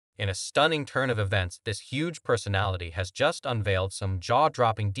In a stunning turn of events, this huge personality has just unveiled some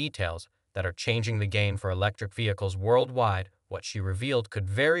jaw-dropping details that are changing the game for electric vehicles worldwide. What she revealed could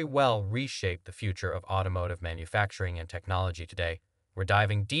very well reshape the future of automotive manufacturing and technology today. We're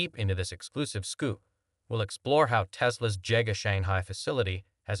diving deep into this exclusive scoop. We'll explore how Tesla's Giga Shanghai facility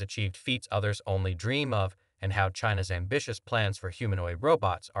has achieved feats others only dream of, and how China's ambitious plans for humanoid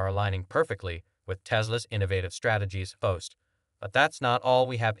robots are aligning perfectly with Tesla's innovative strategies. But that's not all.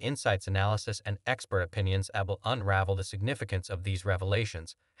 We have insights, analysis, and expert opinions that will unravel the significance of these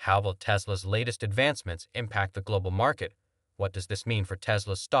revelations. How will Tesla's latest advancements impact the global market? What does this mean for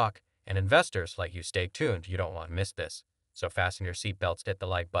Tesla's stock and investors like you? Stay tuned, you don't want to miss this. So fasten your seatbelts, hit the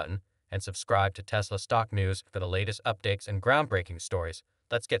like button, and subscribe to Tesla Stock News for the latest updates and groundbreaking stories.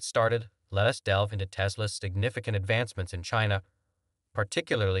 Let's get started. Let us delve into Tesla's significant advancements in China,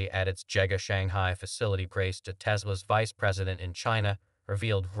 particularly at its Giga Shanghai facility. Praise to Tesla's vice president in China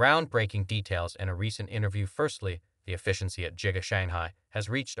revealed groundbreaking details in a recent interview. Firstly, the efficiency at Giga Shanghai has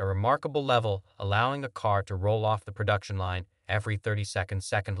reached a remarkable level, allowing a car to roll off the production line every 30 seconds.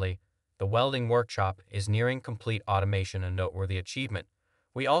 Secondly, the welding workshop is nearing complete automation, a noteworthy achievement.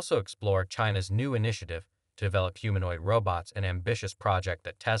 We also explore China's new initiative to develop humanoid robots, an ambitious project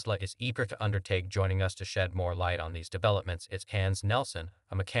that Tesla is eager to undertake. Joining us to shed more light on these developments is Hans Nelson,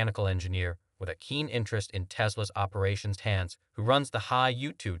 a mechanical engineer with a keen interest in Tesla's operations. Hans, who runs the Hi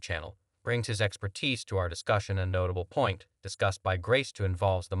YouTube channel, brings his expertise to our discussion. A notable point discussed by Grace to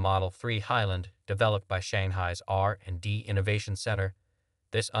involves the Model 3 Highland, developed by Shanghai's R&D Innovation Center.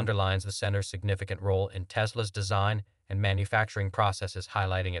 This underlines the center's significant role in Tesla's design and manufacturing processes,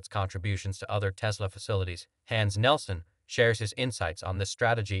 highlighting its contributions to other Tesla facilities. Hans Nelson shares his insights on this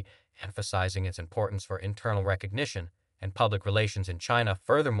strategy, emphasizing its importance for internal recognition and public relations in China.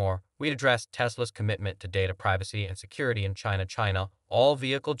 Furthermore, we address Tesla's commitment to data privacy and security in China. All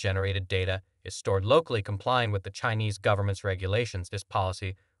vehicle-generated data is stored locally, complying with the Chinese government's regulations. This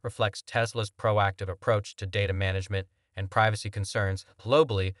policy reflects Tesla's proactive approach to data management and privacy concerns.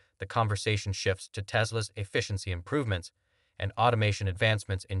 Globally, the conversation shifts to Tesla's efficiency improvements and automation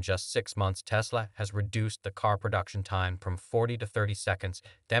advancements. In just 6 months, Tesla has reduced the car production time from 40 to 30 seconds,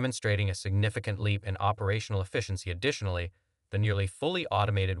 demonstrating a significant leap in operational efficiency. Additionally, the nearly fully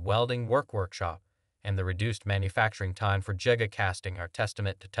automated welding workshop and the reduced manufacturing time for Giga casting are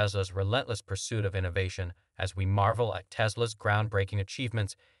testament to Tesla's relentless pursuit of innovation. As we marvel at Tesla's groundbreaking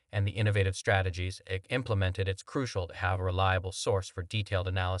achievements and the innovative strategies it implemented, it's crucial to have a reliable source for detailed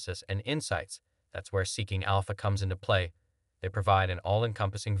analysis and insights. That's where Seeking Alpha comes into play. They provide an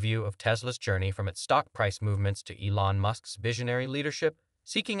all-encompassing view of Tesla's journey from its stock price movements to Elon Musk's visionary leadership.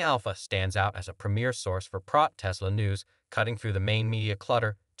 Seeking Alpha stands out as a premier source for Tesla news, cutting through the main media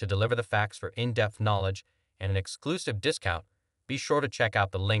clutter to deliver the facts for in-depth knowledge and an exclusive discount. Be sure to check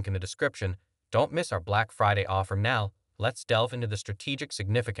out the link in the description. Don't miss our Black Friday offer now. Let's delve into the strategic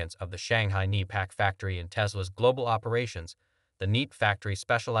significance of the Shanghai NEPAC factory in Tesla's global operations. The NEP factory,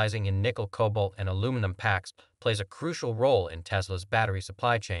 specializing in nickel, cobalt, and aluminum packs, plays a crucial role in Tesla's battery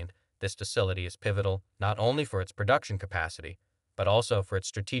supply chain. This facility is pivotal not only for its production capacity, but also for its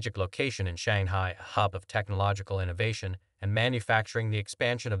strategic location in Shanghai, a hub of technological innovation and manufacturing. The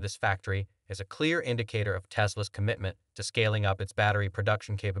expansion of this factory is a clear indicator of Tesla's commitment to scaling up its battery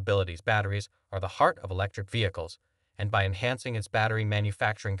production capabilities. Batteries are the heart of electric vehicles, and by enhancing its battery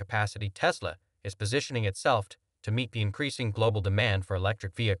manufacturing capacity, Tesla is positioning itself to meet the increasing global demand for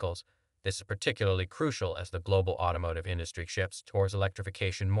electric vehicles. This is particularly crucial as the global automotive industry shifts towards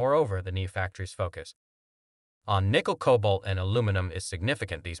electrification. Moreover, the NEP factory's focus on nickel, cobalt, and aluminum is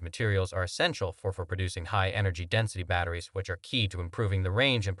significant. These materials are essential for producing high-energy density batteries, which are key to improving the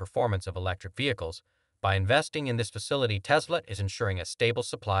range and performance of electric vehicles. By investing in this facility, Tesla is ensuring a stable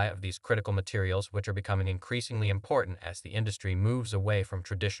supply of these critical materials, which are becoming increasingly important as the industry moves away from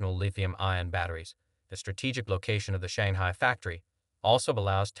traditional lithium-ion batteries. The strategic location of the Shanghai factory also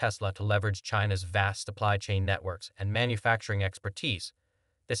allows Tesla to leverage China's vast supply chain networks and manufacturing expertise.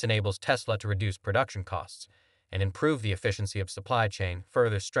 This enables Tesla to reduce production costs and improve the efficiency of supply chain,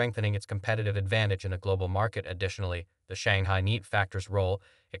 further strengthening its competitive advantage in a global market. Additionally, the Shanghai NEP factory's role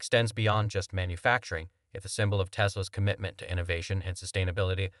extends beyond just manufacturing. It's a symbol of Tesla's commitment to innovation and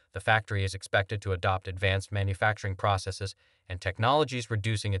sustainability. The factory is expected to adopt advanced manufacturing processes and technologies,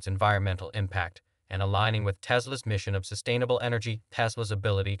 reducing its environmental impact and aligning with Tesla's mission of sustainable energy. Tesla's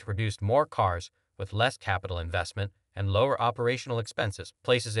ability to produce more cars with less capital investment and lower operational expenses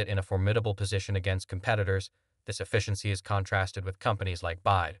places it in a formidable position against competitors. This efficiency is contrasted with companies like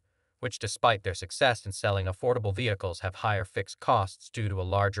BYD, which despite their success in selling affordable vehicles have higher fixed costs due to a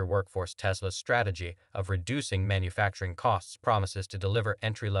larger workforce. Tesla's strategy of reducing manufacturing costs promises to deliver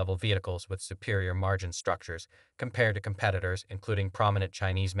entry-level vehicles with superior margin structures compared to competitors, including prominent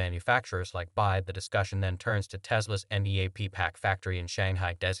Chinese manufacturers like BYD. The discussion then turns to Tesla's NEAP Pack factory in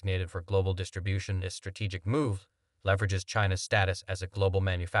Shanghai, designated for global distribution. This strategic move leverages China's status as a global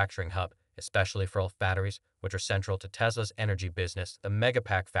manufacturing hub, especially for batteries, which are central to Tesla's energy business. The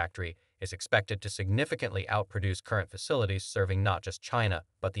Megapack factory is expected to significantly outproduce current facilities serving not just China,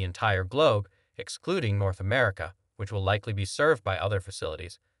 but the entire globe, excluding North America, which will likely be served by other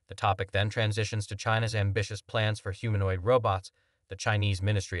facilities. The topic then transitions to China's ambitious plans for humanoid robots. The Chinese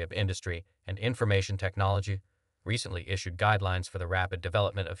Ministry of Industry and Information Technology recently issued guidelines for the rapid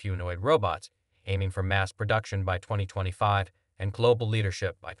development of humanoid robots, aiming for mass production by 2025 and global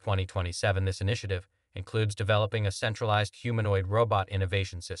leadership by 2027. This initiative includes developing a centralized humanoid robot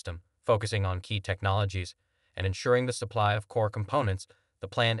innovation system, focusing on key technologies and ensuring the supply of core components. The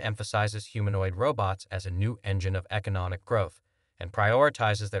plan emphasizes humanoid robots as a new engine of economic growth and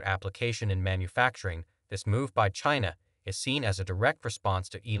prioritizes their application in manufacturing. This move by China is seen as a direct response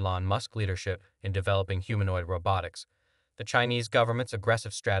to Elon Musk's leadership in developing humanoid robotics. The Chinese government's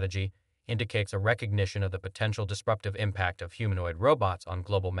aggressive strategy indicates a recognition of the potential disruptive impact of humanoid robots on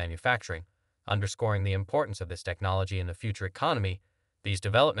global manufacturing, underscoring the importance of this technology in the future economy. These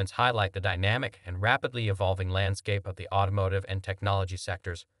developments highlight the dynamic and rapidly evolving landscape of the automotive and technology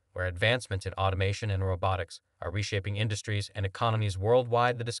sectors, where advancements in automation and robotics are reshaping industries and economies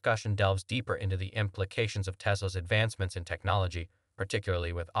worldwide. The discussion delves deeper into the implications of Tesla's advancements in technology,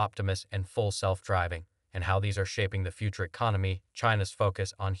 particularly with Optimus and full self-driving, and how these are shaping the future economy. China's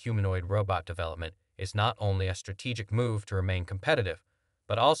focus on humanoid robot development is not only a strategic move to remain competitive,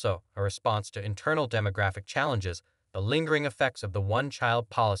 but also a response to internal demographic challenges. The lingering effects of the one-child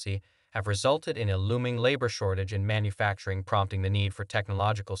policy have resulted in a looming labor shortage in manufacturing, prompting the need for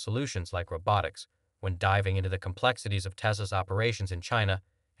technological solutions like robotics. When diving into the complexities of Tesla's operations in China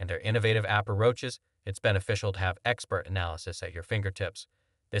and their innovative approaches, it's beneficial to have expert analysis at your fingertips.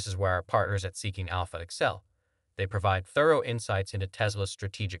 This is where our partners at Seeking Alpha excel. They provide thorough insights into Tesla's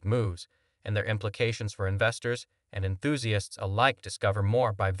strategic moves and their implications for investors and enthusiasts alike. Discover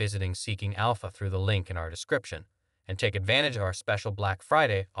more by visiting Seeking Alpha through the link in our description, and take advantage of our special Black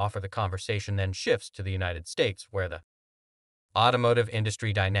Friday offer. The conversation then shifts to the United States, where the automotive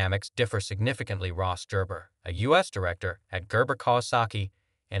industry dynamics differ significantly. Ross Gerber, a U.S. director at Gerber Kawasaki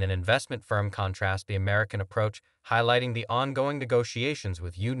and an investment firm, contrasts the American approach, highlighting the ongoing negotiations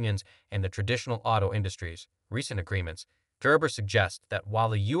with unions and the traditional auto industry's recent agreements. Gerber suggests that while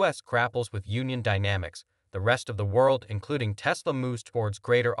the U.S. grapples with union dynamics, the rest of the world, including Tesla, moves towards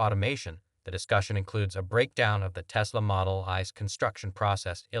greater automation. The discussion includes a breakdown of the Tesla Model I's construction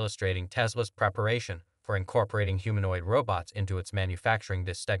process, illustrating Tesla's preparation for incorporating humanoid robots into its manufacturing.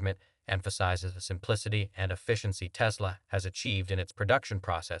 This segment emphasizes the simplicity and efficiency Tesla has achieved in its production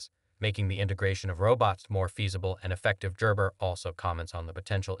process, making the integration of robots more feasible and effective. Gerber also comments on the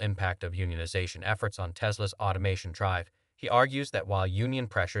potential impact of unionization efforts on Tesla's automation drive. He argues that while union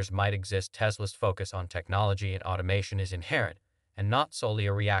pressures might exist, Tesla's focus on technology and automation is inherent and not solely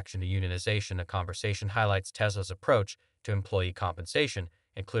a reaction to unionization. A conversation highlights Tesla's approach to employee compensation,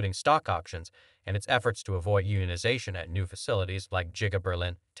 including stock options, and its efforts to avoid unionization at new facilities like Giga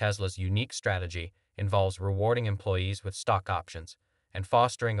Berlin. Tesla's unique strategy involves rewarding employees with stock options and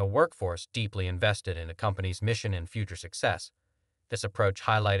fostering a workforce deeply invested in a company's mission and future success. This approach,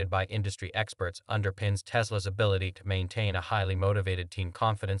 highlighted by industry experts, underpins Tesla's ability to maintain a highly motivated team,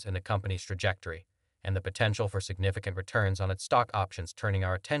 confidence in the company's trajectory, and the potential for significant returns on its stock options. Turning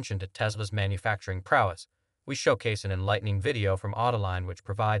our attention to Tesla's manufacturing prowess, we showcase an enlightening video from Autoline which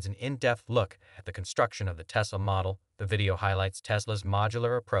provides an in-depth look at the construction of the Tesla model. The video highlights Tesla's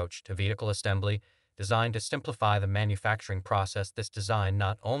modular approach to vehicle assembly, designed to simplify the manufacturing process. This design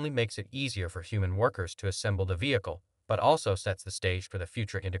not only makes it easier for human workers to assemble the vehicle, but also sets the stage for the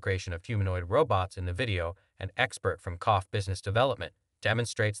future integration of humanoid robots. In the video, an expert from KOF Business Development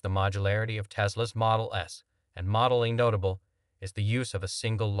demonstrates the modularity of Tesla's Model S, and modeling notable is the use of a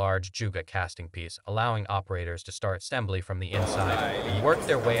single large Juga casting piece, allowing operators to start assembly from the inside and work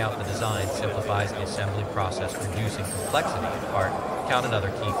their way out. The design simplifies the assembly process, reducing complexity in part. Count. Another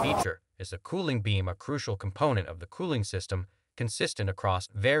key feature is the cooling beam, a crucial component of the cooling system, consistent across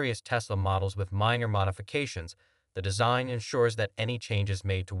various Tesla models with minor modifications. The design ensures that any changes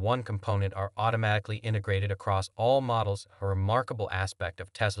made to one component are automatically integrated across all models. A remarkable aspect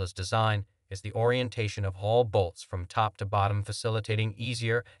of Tesla's design is the orientation of all bolts from top to bottom, facilitating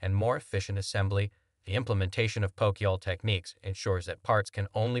easier and more efficient assembly. The implementation of poke-hole techniques ensures that parts can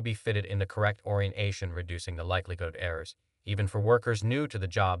only be fitted in the correct orientation, reducing the likelihood of errors. Even for workers new to the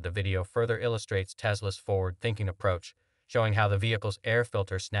job, the video further illustrates Tesla's forward-thinking approach, showing how the vehicle's air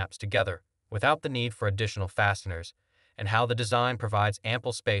filter snaps together without the need for additional fasteners, and how the design provides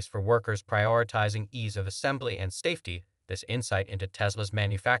ample space for workers, prioritizing ease of assembly and safety. This insight into Tesla's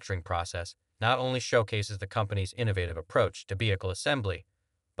manufacturing process not only showcases the company's innovative approach to vehicle assembly,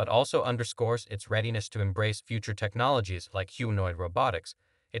 but also underscores its readiness to embrace future technologies like humanoid robotics.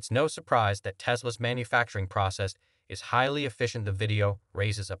 It's no surprise that Tesla's manufacturing process is highly efficient. The video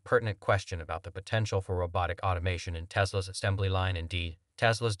raises a pertinent question about the potential for robotic automation in Tesla's assembly line. Indeed,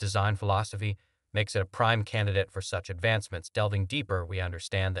 Tesla's design philosophy makes it a prime candidate for such advancements. Delving deeper, we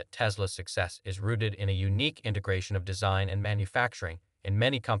understand that Tesla's success is rooted in a unique integration of design and manufacturing. In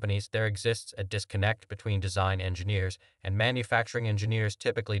many companies, there exists a disconnect between design engineers and manufacturing engineers.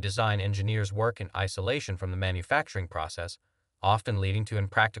 Typically, design engineers work in isolation from the manufacturing process, often leading to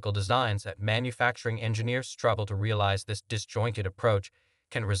impractical designs that manufacturing engineers struggle to realize. This disjointed approach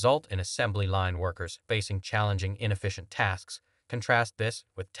can result in assembly line workers facing challenging, inefficient tasks. Contrast this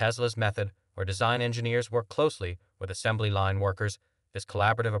with Tesla's method, where design engineers work closely with assembly line workers. This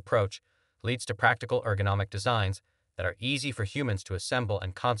collaborative approach leads to practical, ergonomic designs that are easy for humans to assemble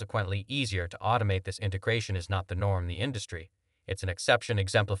and consequently easier to automate. This integration is not the norm in the industry. It's an exception,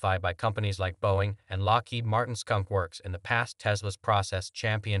 exemplified by companies like Boeing and Lockheed Martin. Skunk Works in the past. Tesla's process,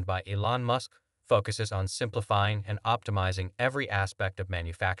 championed by Elon Musk, focuses on simplifying and optimizing every aspect of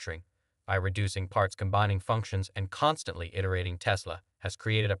manufacturing. By reducing parts, combining functions, and constantly iterating, Tesla has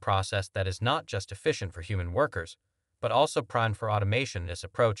created a process that is not just efficient for human workers, but also primed for automation. This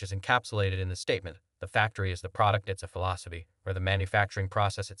approach is encapsulated in the statement, "The factory is the product." It's a philosophy where the manufacturing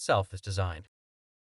process itself is designed